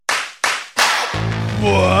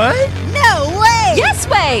What? No way! Yes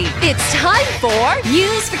way! It's time for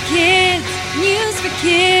News for Kids! News for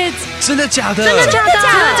Kids! 真的假的？真的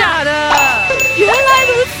假的？原来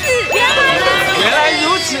如此！原来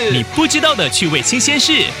如此！你不知道的趣味新鲜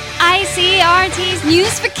事。ICRT's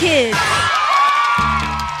News for Kids!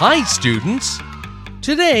 Hi, students.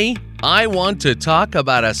 Today, I want to talk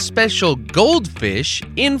about a special goldfish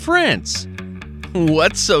in France.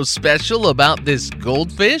 What's so special about this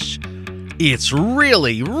goldfish? It's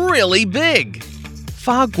really, really big.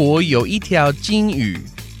 法国有一条金鱼，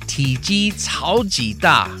体积超级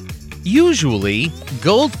大。Usually,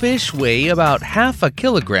 goldfish weigh about half a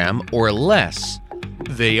kilogram or less.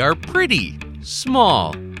 They are pretty,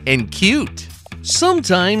 small, and cute.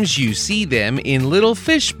 Sometimes you see them in little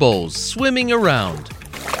fish bowls swimming around.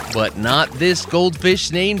 But not this goldfish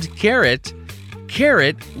named Carrot.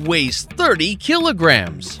 Carrot weighs 30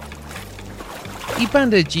 kilograms. 一般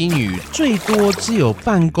的金鱼最多只有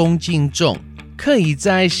半公斤重，可以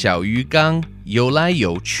在小鱼缸游来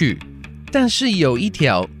游去。但是有一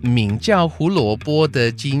条名叫胡萝卜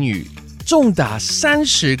的金鱼，重达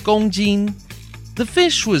30公斤。The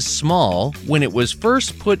fish was small when it was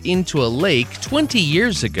first put into a lake 20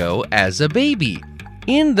 years ago as a baby.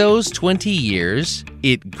 In those 20 years,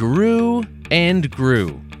 it grew and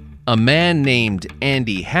grew. A man named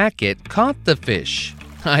Andy Hackett caught the fish.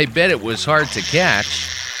 I bet it was hard to catch.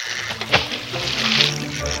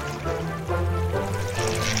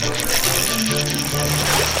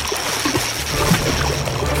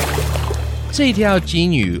 这条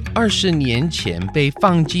金鱼20年前被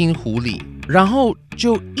放进湖里，然后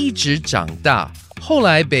就一直长大，后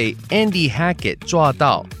来被 Andy Hackett 抓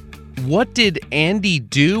到。What did Andy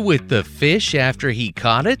do with the fish after he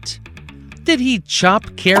caught it? Did he chop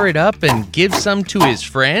Carrot up and give some to his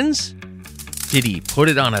friends? Did he put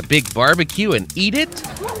it on a big barbecue and eat it?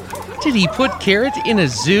 Did he put Carrot in a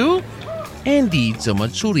zoo? Andy 怎么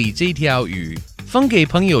处理这条鱼？分给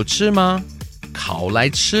朋友吃吗？烤来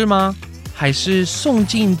吃吗？还是送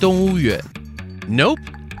进动物园？ Nope,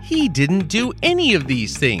 he didn't do any of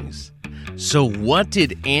these things. So what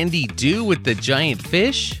did Andy do with the giant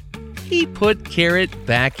fish? He put Carrot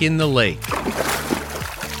back in the lake.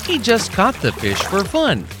 He just caught the fish for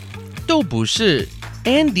fun. 都不是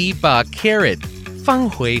Andy 把 Carrot 放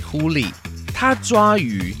回湖里，他抓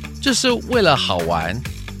鱼就是为了好玩。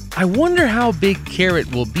I wonder how big Carrot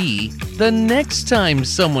will be the next time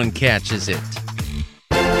someone catches it.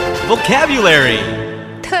 Vocabulary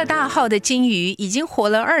特大号的金鱼已经活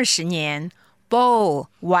了20年。Bowl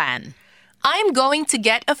碗。I'm going to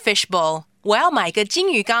get a fish bowl. 我要买个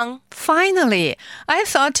金鱼缸。Finally, I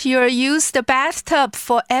thought you'd use the bathtub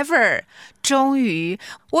forever. 终于，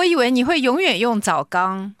我以为你会永远用澡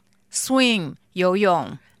缸。Swim 游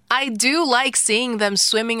泳。I do like seeing them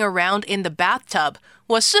swimming around in the bathtub.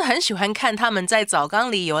 我是很喜欢看他们在澡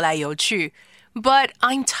缸里游来游去。But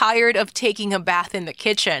I'm tired of taking a bath in the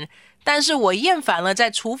kitchen. 但是我厌烦了在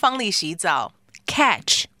厨房里洗澡。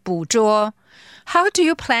Catch 捕捉。How do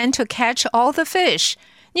you plan to catch all the fish?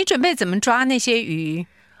 你准备怎么抓那些鱼？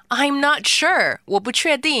 I'm not sure. 我不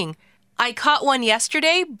确定。I caught one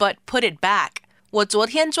yesterday, but put it back. 我昨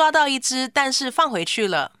天抓到一只，但是放回去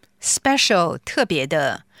了。Special 特别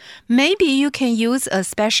的。Maybe you can use a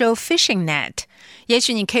special fishing net. 也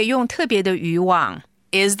许你可以用特别的渔网。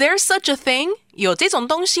Is there such a thing? 有这种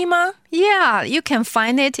东西吗？ Yeah, you can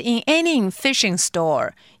find it in any fishing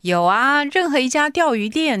store. 有啊，任何一家钓鱼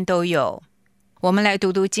店都有。我们来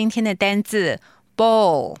读读今天的单字。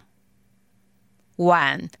Bowl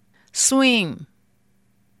碗 Swim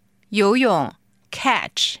游泳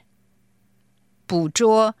Catch 捕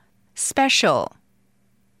捉 Special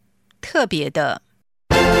特别的。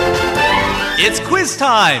 It's quiz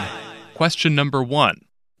time! Question number 1.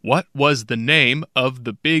 What was the name of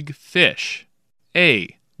the big fish?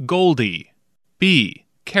 A. Goldie. B.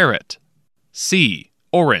 Carrot. C.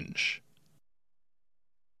 Orange.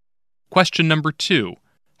 Question number 2.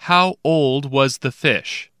 How old was the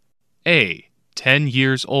fish? A. 10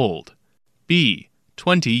 years old. B.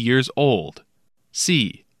 20 years old.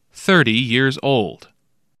 C. 30 years old.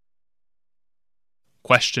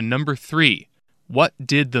 Question number 3. What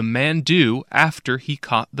did the man do after he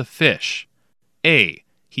caught the fish? A.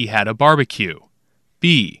 He had a barbecue.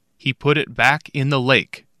 B. He put it back in the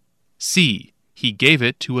lake. C. He gave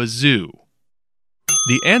it to a zoo.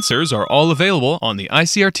 The answers are all available on the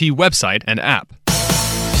ICRT website and app.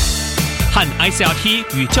 和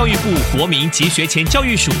ICRT 与教育部国民及学前教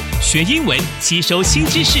育署学英文，吸收新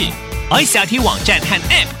知识。ICRT 网站和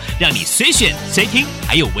App 让你随选随听，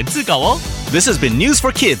还有文字稿哦。This has been News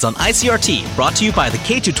for Kids on ICRT, brought to you by the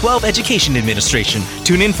K-12 Education Administration.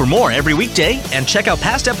 Tune in for more every weekday and check out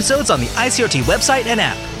past episodes on the ICRT website and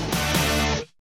app.